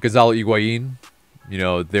 Gonzalo Higuain, you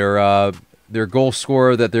know, their goal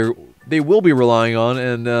scorer that they will be relying on,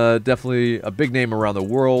 and definitely a big name around the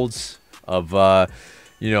world of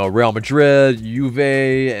you know, Real Madrid, Juve,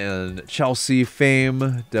 and Chelsea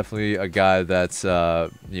fame. Definitely a guy that's,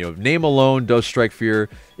 you know, name alone does strike fear.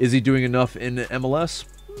 Is he doing enough in MLS?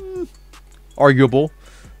 Arguable.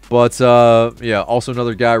 But, yeah, also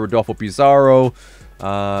another guy, Rodolfo Pizarro.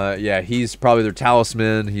 Yeah, he's probably their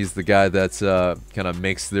talisman. He's the guy that kind of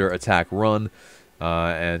makes their attack run.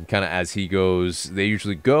 And kind of as he goes, they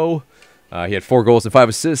usually go. He had 4 goals and 5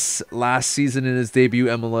 assists last season in his debut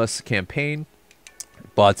MLS campaign.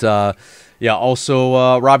 But, yeah,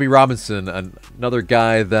 also Robbie Robinson, another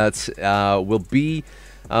guy that will be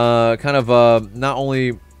kind of not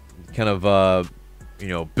only kind of, you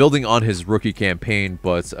know, building on his rookie campaign,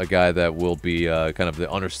 but a guy that will be kind of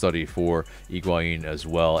the understudy for Higuain as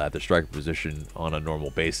well at the striker position on a normal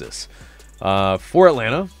basis. For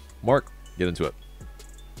Atlanta, Mark, get into it.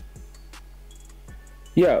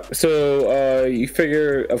 Yeah, so you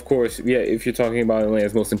figure, of course, yeah, if you're talking about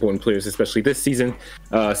Atlanta's most important players, especially this season,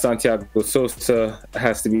 Santiago Sosa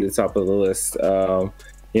has to be the top of the list.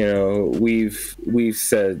 You know, we've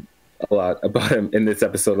said a lot about him in this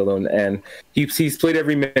episode alone, and he's played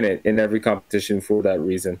every minute in every competition for that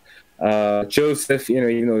reason. Josef, you know,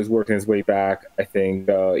 even though he's working his way back, I think,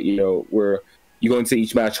 you know, you go into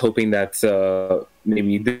each match hoping that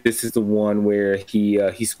maybe this is the one where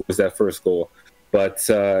he scores that first goal. But,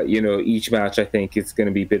 you know, each match, I think, it's going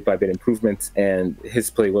to be bit-by-bit improvements, and his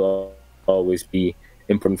play will always be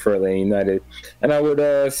important for Atlanta United. And I would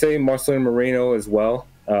say Marcelino Moreno as well.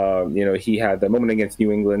 You know, he had the moment against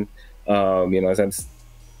New England. You know, as I've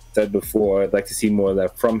said before, I'd like to see more of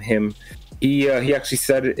that from him. He actually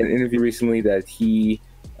said in an interview recently that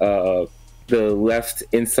the left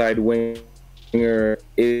inside winger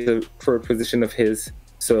is a preferred position of his.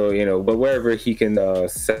 So, you know, but wherever he can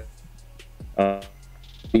set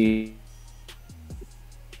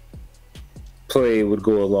play would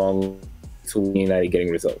go along to United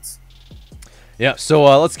getting results. Yeah, so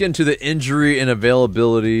let's get into the injury and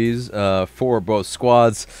availabilities for both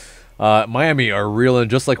squads. Miami are reeling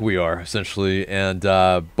just like we are, essentially, and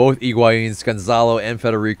both Higuains, Gonzalo, and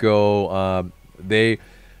Federico, they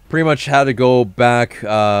pretty much had to go back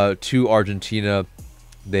to Argentina.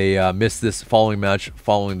 They missed this following match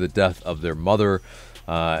following the death of their mother.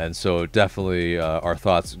 And so definitely our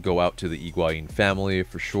thoughts go out to the Higuain family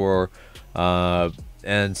for sure.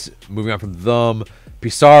 And moving on from them,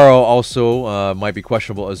 Pizarro also might be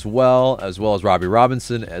questionable as well as Robbie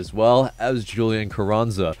Robinson, as well as Julian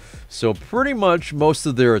Carranza. So pretty much most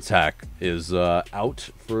of their attack is out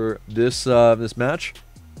for this this match.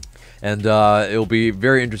 And it'll be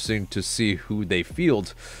very interesting to see who they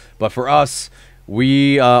field. But for us,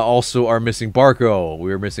 we also are missing Barco.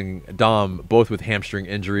 We are missing Dom, both with hamstring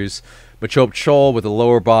injuries. Machop Chol with a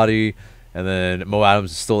lower body. And then Mo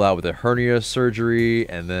Adams is still out with a hernia surgery.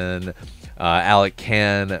 And then Alec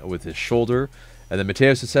Can with his shoulder. And then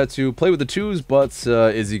Mateo Susetu played with the twos, but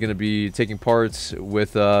is he going to be taking part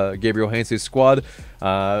with Gabriel Heinze's squad?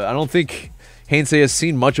 I don't think Heinze has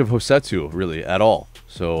seen much of Josetu, really, at all.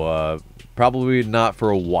 So probably not for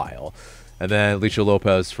a while. And then Licha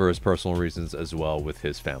Lopez for his personal reasons as well with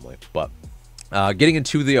his family. But getting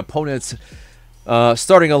into the opponents,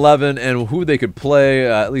 starting 11 and who they could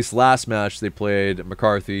play. At least last match they played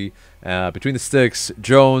McCarthy. Between the sticks,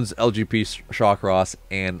 Jones, LGP, Shawcross,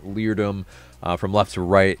 and Leardom from left to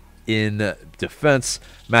right in defense.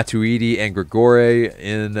 Matuidi and Gregore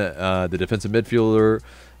in the defensive midfielder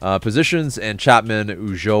positions, and Chapman,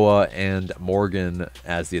 Ulloa, and Morgan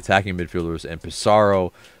as the attacking midfielders, and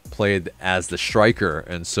Pizarro played as the striker.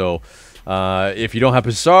 And so if you don't have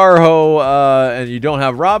Pizarro and you don't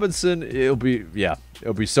have Robinson, it'll be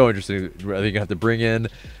so interesting. I think you have to bring in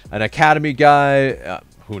an academy guy.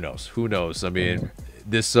 Who knows? I mean,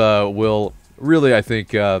 this will really, I think,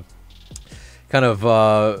 kind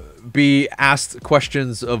of be asked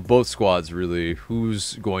questions of both squads, really.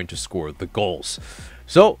 Who's going to score the goals?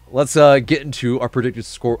 So let's get into our predicted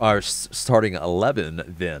score, our starting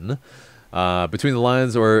 11 then. Between the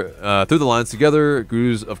lines or through the lines together,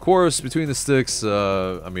 Gurus, of course, between the sticks.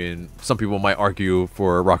 I mean, some people might argue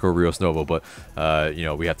for Rocco Rios Novo, but you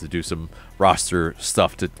know, we have to do some roster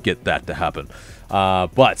stuff to get that to happen.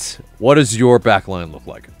 But what does your back line look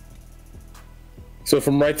like? So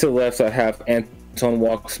from right to left, I have Anton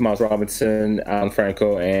Walker, Miles Robinson, Alan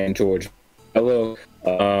Franco, and George Hello.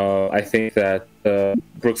 I think that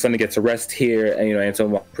Brooks Lennon gets a rest here, and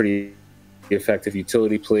Anton Walker, pretty effective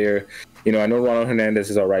utility player. I know Ronald Hernandez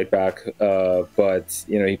is our right back, but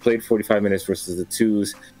he played 45 minutes versus the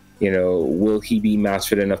twos. Will he be match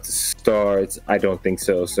fit enough to start? I don't think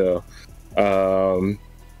so. So,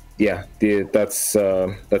 yeah, that's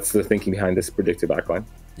the thinking behind this predicted backline.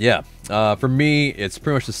 Yeah, for me, it's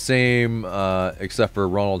pretty much the same, except for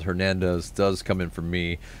Ronald Hernandez does come in for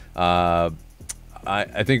me. I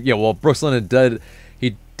think, yeah, well, Brooks Lennon did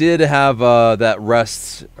have that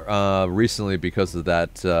rest recently because of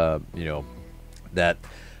that, that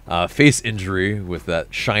face injury with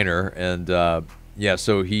that shiner, and yeah,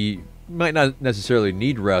 so he might not necessarily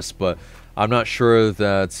need rest, but I'm not sure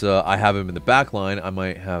that I have him in the back line. I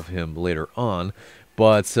might have him later on,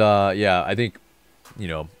 but yeah, I think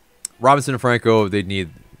Robinson and Franco, they need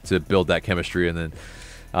to build that chemistry, and then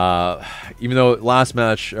even though the last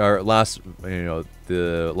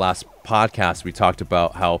podcast we talked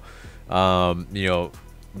about how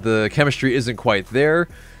the chemistry isn't quite there.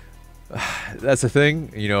 That's the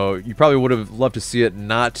thing. You probably would have loved to see it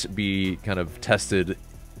not be kind of tested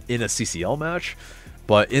in a CCL match,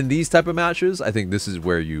 but in these type of matches, I think this is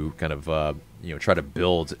where you kind of try to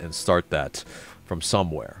build and start that from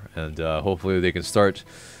somewhere, and hopefully they can start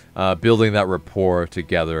building that rapport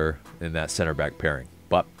together in that center back pairing.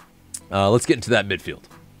 But let's get into that midfield.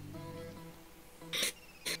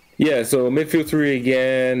 Yeah, so midfield three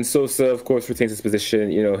again. Sosa, of course, retains his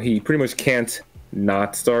position. He pretty much can't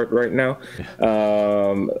not start right now.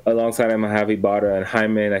 Alongside him, I have Ibarra and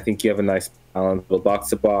Hyman. I think you have a nice balance of box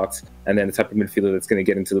to box, and then the type of midfielder that's going to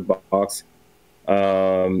get into the box.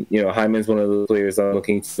 Hyman's one of the players I'm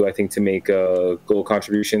looking to, I think, to make goal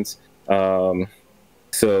contributions. So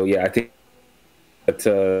yeah, I think that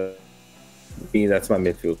that's my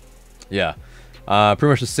midfield. Yeah. Pretty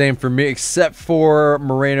much the same for me, except for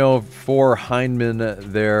Moreno for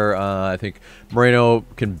Hyndman there. I think Moreno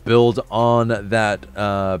can build on that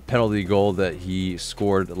penalty goal that he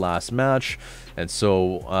scored last match. And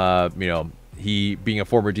so, he being a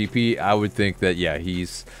former DP, I would think that, yeah,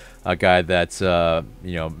 he's a guy that's,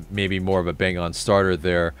 maybe more of a bang-on starter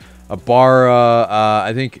there. Ibarra,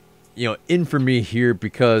 I think, in for me here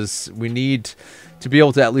because we need to be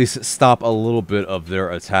able to at least stop a little bit of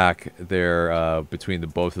their attack there between the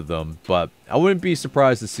both of them. But I wouldn't be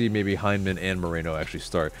surprised to see maybe Hyndman and Moreno actually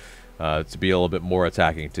start to be a little bit more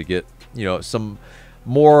attacking to get, some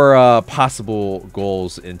more possible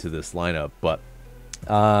goals into this lineup. But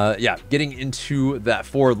yeah, getting into that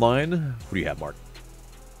forward line, who do you have, Mark?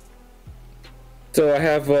 So I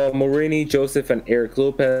have Morini, Josef, and Eric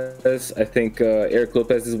Lopez. I think Eric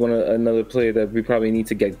Lopez is another player that we probably need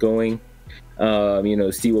to get going.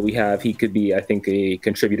 See what we have. He could be, I think, a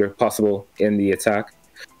contributor possible in the attack.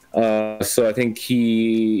 So I think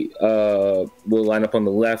he will line up on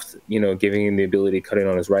the left, giving him the ability to cut in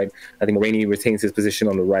on his right. I think Morini retains his position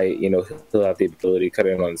on the right. He'll have the ability to cut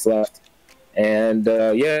in on his left. And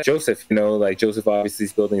yeah, Josef, Josef obviously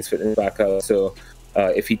is building his fitness back up. So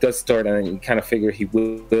if he does start, and you kind of figure he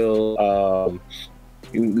will,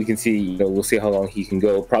 we can see, we'll see how long he can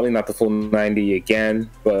go. Probably not the full 90 again,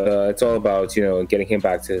 but it's all about, getting him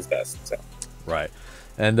back to his best. So. Right.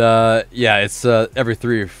 And, yeah, it's every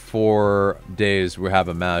 3 or 4 days we have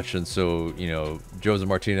a match. And so, Josef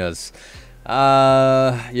Martinez,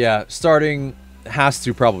 yeah, starting has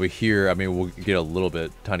to probably here. I mean, we'll get a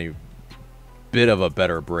tiny bit of a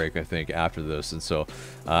better break, I think, after this. And so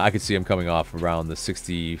I could see him coming off around the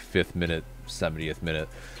 65th minute, 70th minute.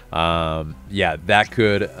 Yeah, that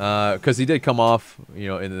could, because he did come off,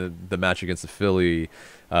 in the match against the Philly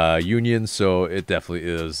Union, so it definitely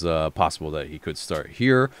is possible that he could start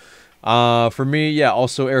here. For me, yeah,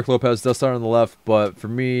 also Eric Lopez does start on the left, but for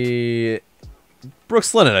me,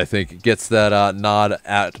 Brooks Lennon, I think, gets that nod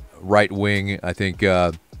at right wing. I think,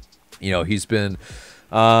 he's been,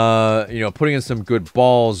 putting in some good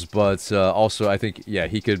balls, but also I think, yeah,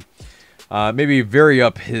 he could maybe vary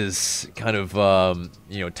up his kind of,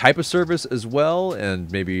 type of service as well,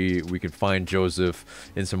 and maybe we could find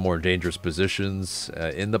Josef in some more dangerous positions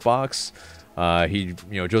in the box.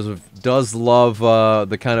 Josef does love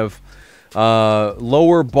the kind of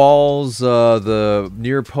lower balls, the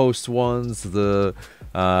near post ones, the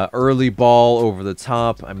early ball over the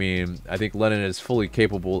top. I mean, I think Lennon is fully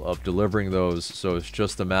capable of delivering those, so it's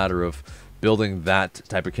just a matter of building that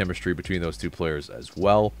type of chemistry between those two players as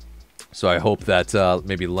well. So I hope that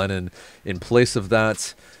maybe Lennon, in place of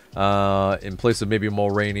that, in place of maybe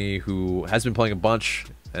Mulroney, who has been playing a bunch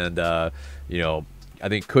and, I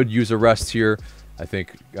think could use a rest here. I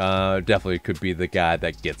think definitely could be the guy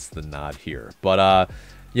that gets the nod here. But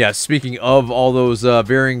Yeah, speaking of all those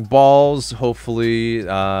varying balls, hopefully, you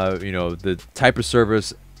know, the type of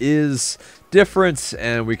service is different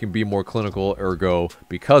and we can be more clinical, ergo,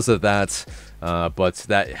 because of that. But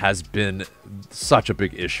that has been such a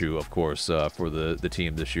big issue, of course, for the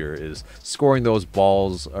team this year, is scoring those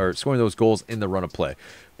balls, or scoring those goals in the run of play.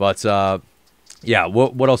 But, yeah,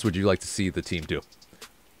 what else would you like to see the team do?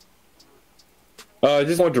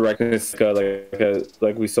 Just more directness,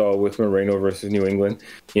 like we saw with Moreno versus New England,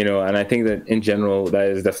 you know. And I think that in general, that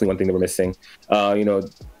is definitely one thing that we're missing. You know,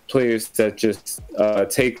 players that just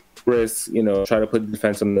take risks, you know, try to put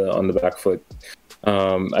defense on the back foot.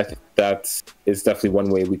 I think that is definitely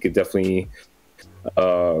one way we could definitely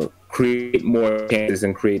create more chances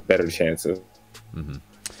and create better chances. Mm-hmm.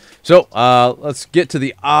 So let's get to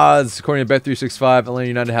the odds. According to Bet365, Atlanta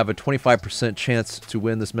United have a 25% chance to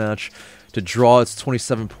win this match. To draw, it's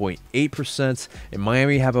 27.8%. And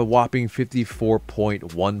Miami have a whopping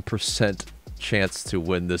 54.1% chance to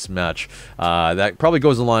win this match. That probably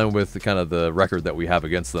goes in line with the record that we have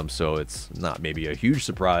against them, so it's not maybe a huge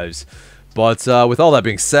surprise. But with all that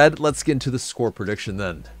being said, let's get into the score prediction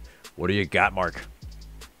then. What do you got, Mark?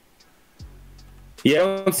 Yeah,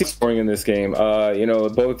 I don't see scoring in this game. You know,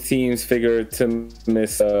 both teams figure to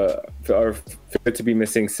miss, are figured to be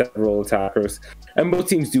missing several attackers, and both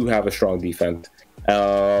teams do have a strong defense.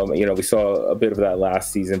 You know, we saw a bit of that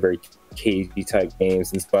last season, very cagey type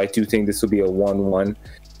games, and so I do think this will be a 1-1.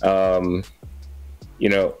 You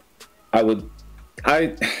know,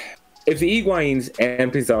 if the Higuains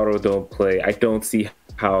and Pizarro don't play, I don't see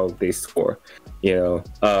how they score. You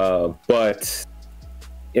know, but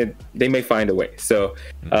they may find a way. So,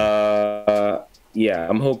 yeah,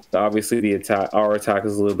 I'm hoping obviously our attack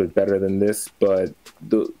is a little bit better than this, but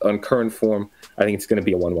on current form, I think it's going to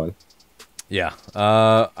be a 1-1. Yeah,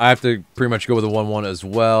 I have to pretty much go with a 1-1 as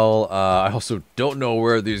well. I also don't know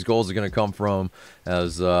where these goals are going to come from,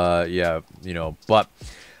 as yeah, you know, but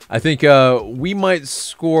I think we might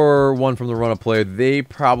score one from the run of play. They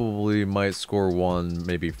probably might score one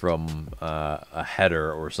maybe from a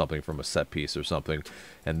header or something, from a set piece or something.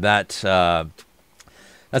 And that's the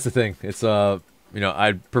thing. It's you know,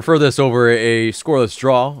 I'd prefer this over a scoreless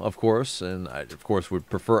draw, of course, and I of course would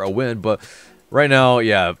prefer a win. But right now,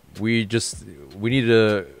 yeah, we need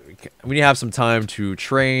to have some time to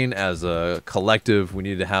train as a collective. We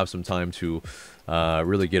need to have some time to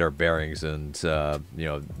really get our bearings, and you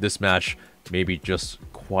know, this match maybe just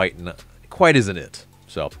quite isn't it.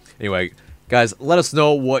 So anyway, guys, let us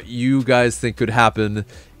know what you guys think could happen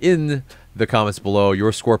in the comments below.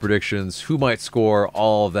 Your score predictions, who might score,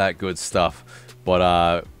 all of that good stuff.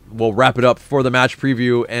 But we'll wrap it up for the match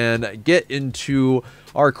preview and get into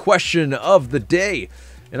our question of the day.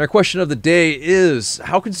 And our question of the day is,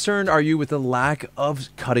 how concerned are you with the lack of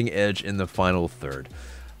cutting edge in the final third?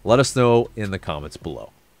 Let us know in the comments below.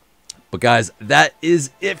 But guys, that is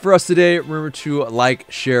it for us today. Remember to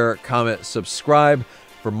like, share, comment, subscribe.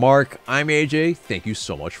 For Mark, I'm AJ. Thank you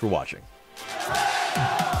so much for watching.